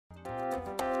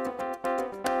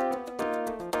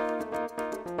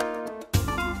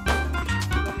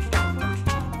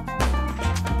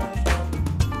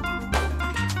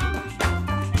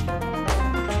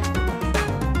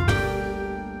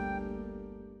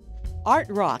Art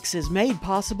Rocks is made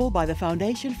possible by the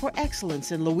Foundation for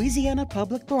Excellence in Louisiana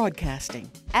Public Broadcasting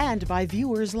and by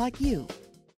viewers like you.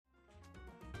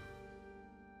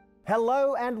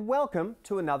 Hello and welcome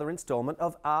to another installment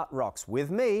of Art Rocks with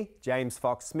me, James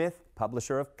Fox Smith,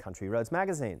 publisher of Country Roads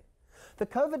magazine. The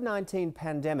COVID-19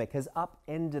 pandemic has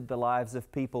upended the lives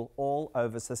of people all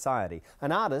over society,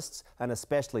 and artists, and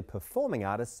especially performing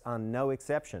artists, are no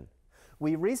exception.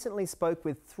 We recently spoke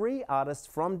with 3 artists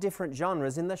from different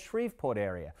genres in the Shreveport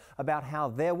area about how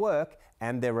their work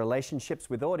and their relationships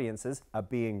with audiences are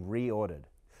being reordered.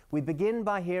 We begin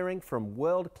by hearing from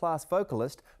world-class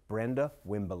vocalist Brenda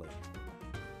Wimberly.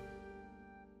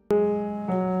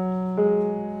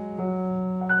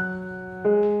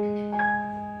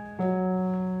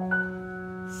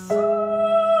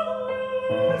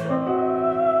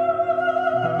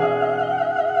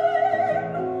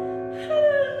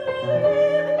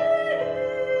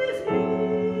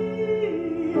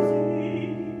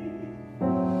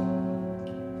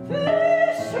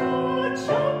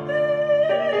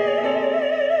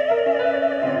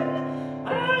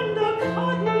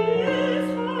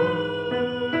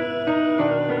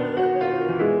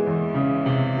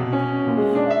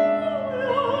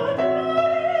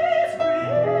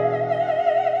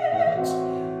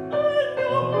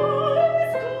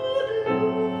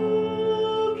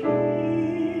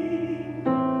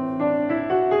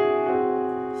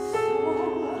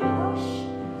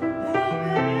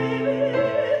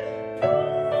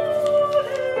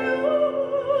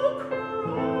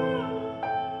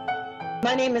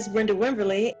 My name is Brenda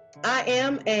Wimberly. I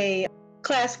am a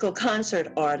classical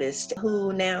concert artist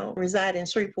who now reside in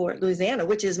Shreveport, Louisiana,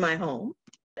 which is my home.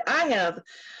 I have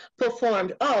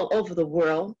performed all over the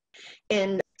world,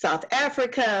 in South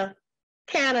Africa,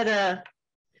 Canada,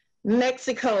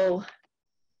 Mexico,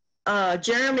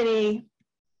 Germany,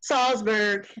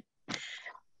 Salzburg,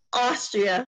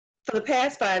 Austria. For the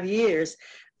past 5 years,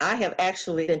 I have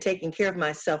actually been taking care of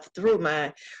myself through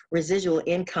my residual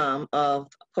income of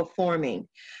performing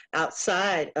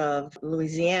outside of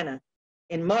Louisiana.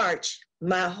 In March,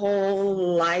 my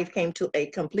whole life came to a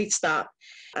complete stop.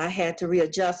 I had to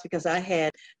readjust because I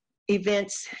had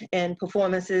events and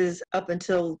performances up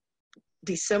until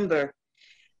December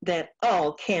that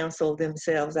all canceled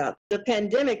themselves out. The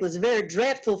pandemic was very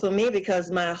dreadful for me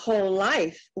because my whole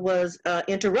life was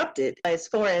interrupted as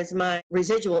far as my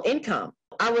residual income.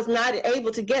 I was not able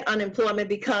to get unemployment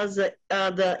because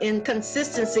of the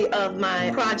inconsistency of my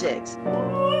projects.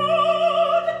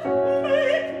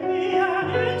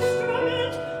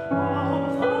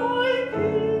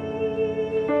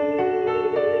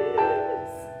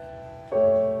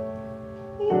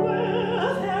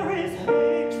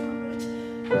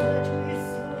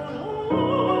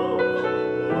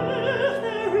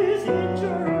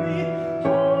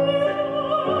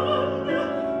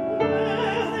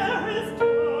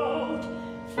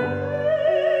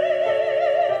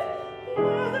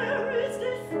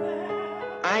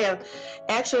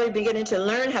 Actually beginning to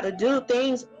learn how to do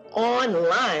things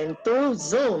online through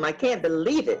Zoom. I can't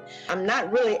believe it. I'm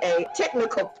not really a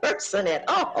technical person at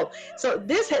all. So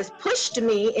this has pushed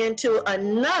me into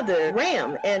another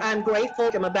realm, and I'm grateful.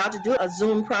 I'm about to do a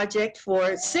Zoom project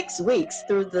for 6 weeks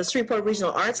through the Shreveport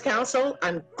Regional Arts Council.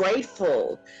 I'm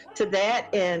grateful to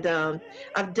that, and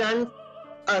I've done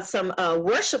some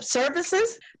worship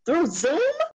services through Zoom.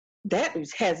 That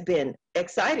has been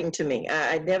exciting to me.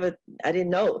 I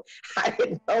didn't know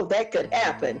that could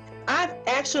happen. I've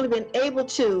actually been able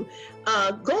to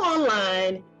go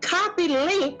online, copy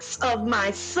links of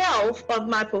myself, of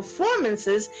my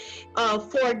performances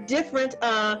for different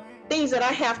things that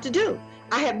I have to do.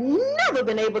 I have never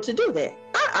been able to do that.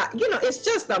 It's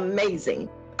just amazing.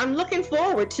 I'm looking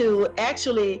forward to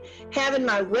actually having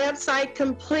my website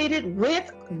completed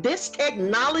with this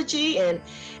technology, and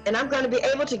I'm going to be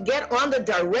able to get on the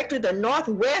directory, the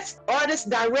Northwest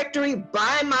Artist Directory,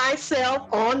 by myself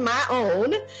on my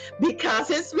own,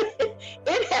 because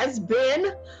it has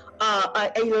been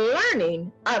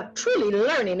a truly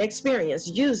learning experience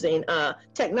using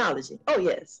technology. Oh,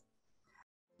 yes.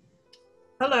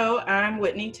 Hello, I'm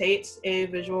Whitney Tates, a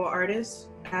visual artist.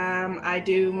 I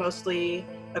do mostly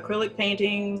acrylic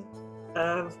painting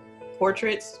of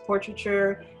portraits,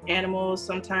 portraiture, animals,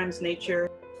 sometimes nature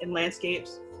and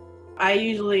landscapes. I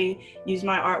usually use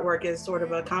my artwork as sort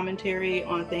of a commentary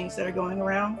on things that are going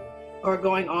around or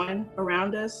going on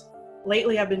around us.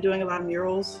 Lately, I've been doing a lot of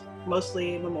murals,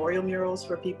 mostly memorial murals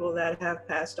for people that have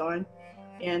passed on.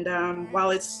 And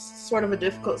while it's sort of a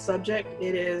difficult subject,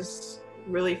 it is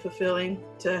really fulfilling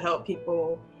to help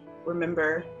people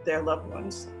remember their loved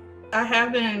ones. I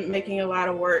have been making a lot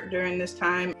of work during this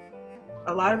time.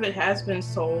 A lot of it has been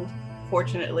sold.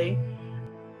 fortunately,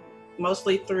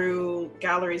 mostly through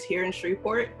galleries here in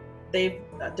Shreveport. They've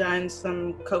done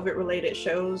some COVID-related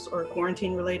shows or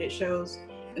quarantine-related shows,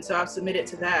 and so I've submitted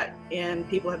to that, and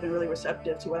people have been really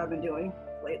receptive to what I've been doing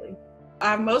lately.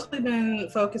 I've mostly been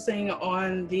focusing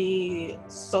on the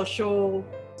social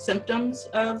symptoms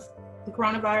of the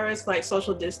coronavirus, like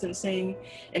social distancing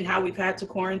and how we've had to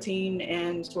quarantine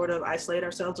and sort of isolate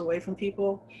ourselves away from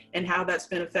people and how that's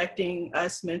been affecting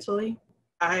us mentally.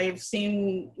 I've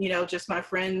seen, just my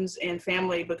friends and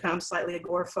family become slightly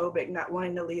agoraphobic, not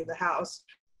wanting to leave the house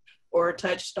or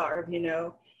touch starve,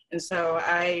 And so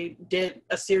I did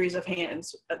a series of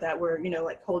hands that were,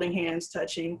 like holding hands,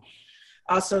 touching.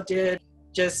 Also did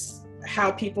just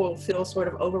how people feel sort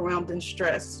of overwhelmed and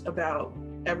stressed about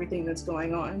everything that's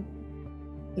going on.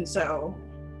 And so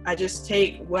I just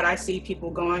take what I see people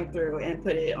going through and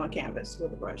put it on canvas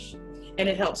with a brush. And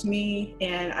it helps me,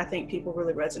 and I think people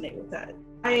really resonate with that.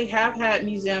 I have had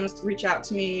museums reach out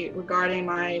to me regarding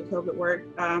my COVID work.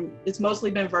 It's mostly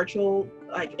been virtual,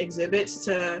 like exhibits,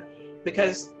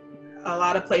 because a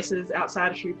lot of places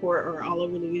outside of Shreveport or all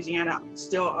over Louisiana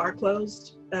still are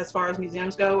closed as far as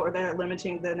museums go, or they're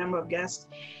limiting the number of guests.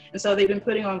 And so they've been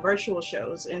putting on virtual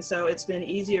shows. And so it's been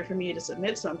easier for me to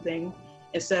submit something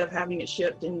instead of having it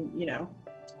shipped and,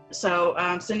 So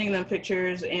sending them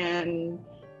pictures and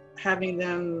having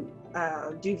them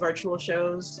do virtual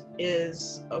shows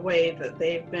is a way that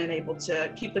they've been able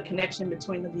to keep the connection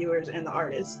between the viewers and the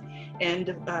artists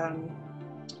and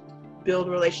build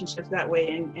relationships that way.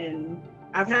 And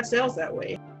I've had sales that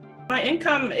way. My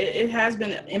income, it has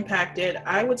been impacted.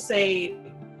 I would say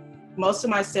most of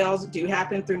my sales do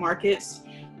happen through markets.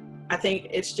 I think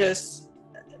it's just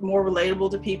more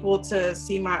relatable to people to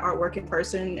see my artwork in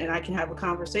person, and I can have a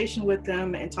conversation with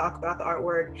them and talk about the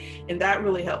artwork, and that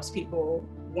really helps people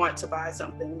want to buy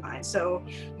something of mine. So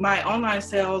my online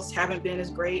sales haven't been as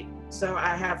great, so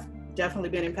I have definitely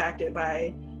been impacted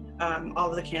by all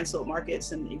of the canceled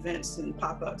markets and events and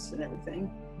pop-ups and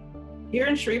everything. Here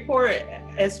in Shreveport,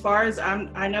 as far as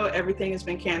I know, everything has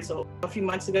been canceled. A few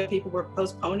months ago, people were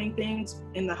postponing things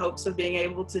in the hopes of being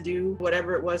able to do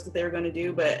whatever it was that they were going to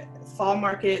do. But fall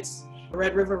markets,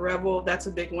 Red River Revel, that's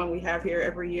a big one we have here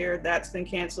every year. That's been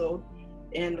canceled.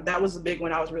 And that was a big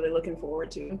one I was really looking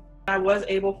forward to. I was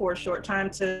able for a short time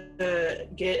to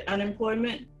get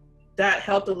unemployment. That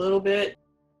helped a little bit,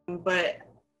 but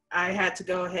I had to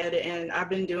go ahead, and I've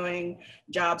been doing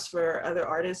jobs for other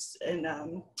artists and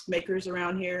makers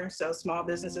around here. So small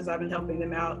businesses, I've been helping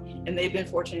them out, and they've been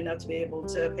fortunate enough to be able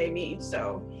to pay me.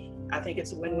 So I think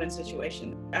it's a win-win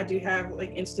situation. I do have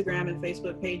like Instagram and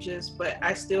Facebook pages, but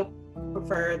I still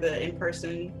prefer the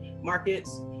in-person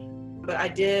markets. But I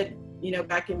did,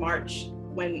 back in March,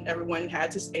 when everyone had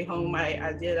to stay home,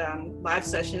 I did live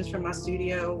sessions from my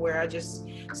studio where I just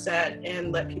sat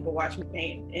and let people watch me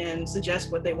paint and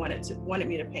suggest what they wanted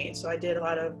me to paint. So I did a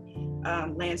lot of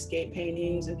landscape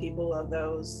paintings, and people love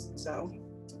those. So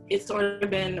it's sort of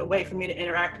been a way for me to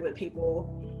interact with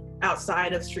people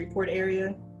outside of Shreveport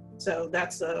area. So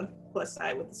that's a plus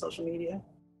side with the social media.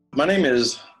 My name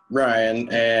is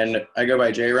Ryan, and I go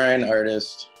by J.Ryan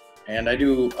Artist, and I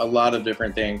do a lot of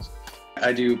different things.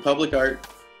 I do public art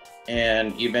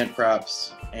and event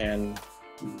props and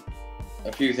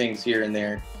a few things here and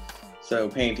there. So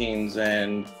paintings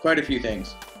and quite a few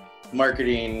things.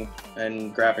 Marketing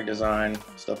and graphic design,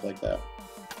 stuff like that.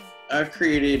 I've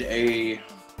created a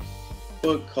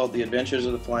book called The Adventures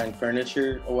of the Flying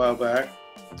Furniture a while back.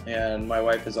 And my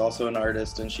wife is also an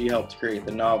artist, and she helped create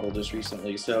the novel just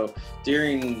recently. So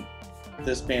during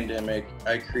this pandemic,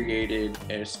 I created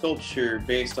a sculpture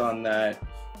based on that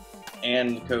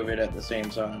and COVID at the same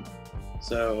time.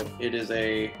 So it is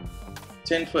a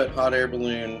 10-foot hot air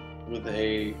balloon with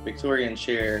a Victorian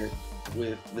chair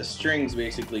with the strings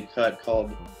basically cut,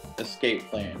 called Escape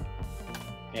Plan.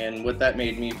 And what that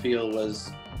made me feel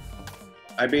was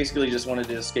I basically just wanted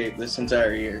to escape this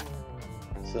entire year.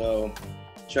 So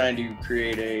trying to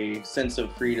create a sense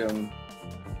of freedom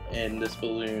in this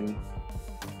balloon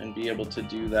and be able to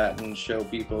do that and show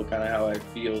people kind of how I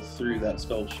feel through that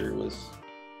sculpture was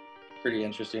pretty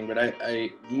interesting. But I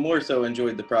more so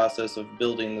enjoyed the process of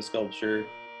building the sculpture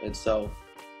itself.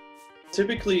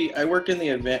 Typically, I work in the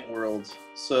event world,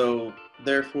 so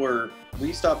therefore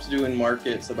we stopped doing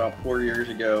markets about 4 years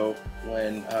ago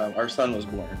when our son was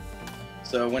born.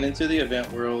 So I went into the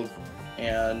event world,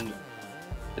 and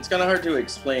it's kind of hard to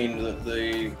explain.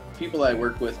 The people I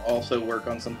work with also work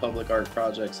on some public art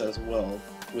projects as well,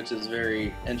 which is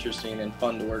very interesting and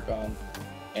fun to work on.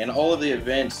 And all of the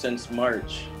events since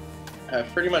March have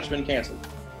pretty much been canceled.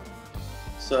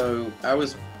 So I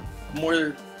was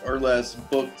more or less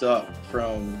booked up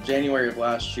from January of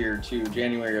last year to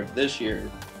January of this year,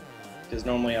 because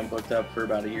normally I'm booked up for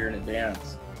about a year in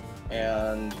advance.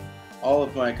 And all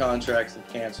of my contracts have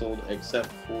canceled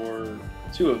except for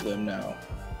 2 of them now.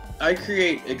 I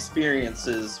create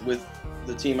experiences with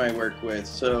the team I work with.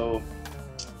 So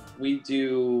we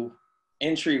do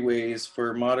entryways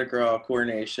for Mardi Gras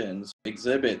coronations,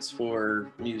 exhibits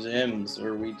for museums,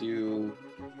 or we do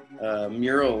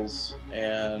murals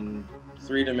and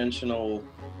 3-dimensional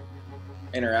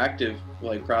interactive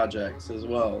projects as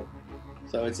well.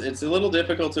 So it's a little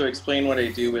difficult to explain what I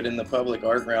do, but in the public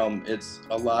art realm, it's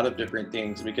a lot of different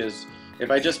things, because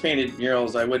if I just painted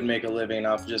murals, I wouldn't make a living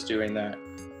off just doing that.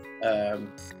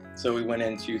 So we went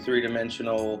into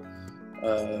 3-dimensional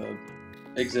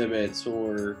exhibits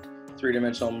or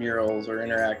 3-dimensional murals or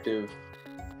interactive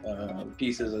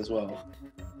pieces as well.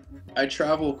 I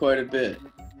travel quite a bit,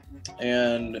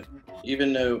 and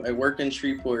even though I worked in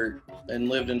Shreveport and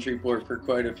lived in Shreveport for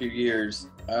quite a few years,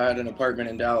 I had an apartment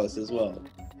in Dallas as well.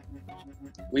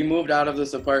 We moved out of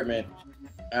this apartment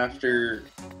after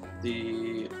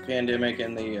the pandemic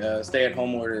and the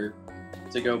stay-at-home order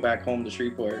to go back home to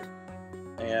Shreveport,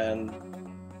 and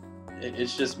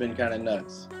it's just been kind of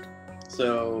nuts.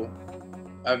 So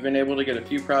I've been able to get a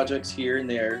few projects here and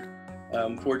there.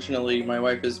 Fortunately, my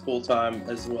wife is full-time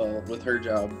as well with her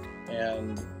job,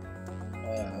 and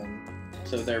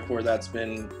so therefore that's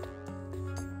been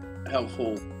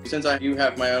helpful. Since I do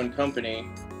have my own company,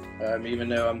 even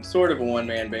though I'm sort of a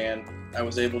one-man band, I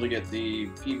was able to get the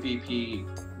PPP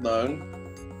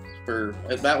loan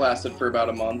that lasted for about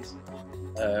a month,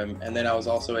 and then I was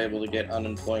also able to get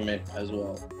unemployment as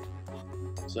well.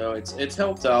 So it's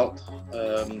helped out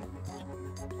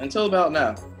until about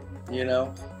now, in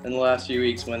the last few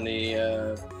weeks when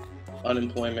the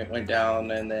unemployment went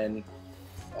down, and then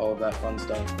all of that fun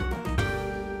stuff.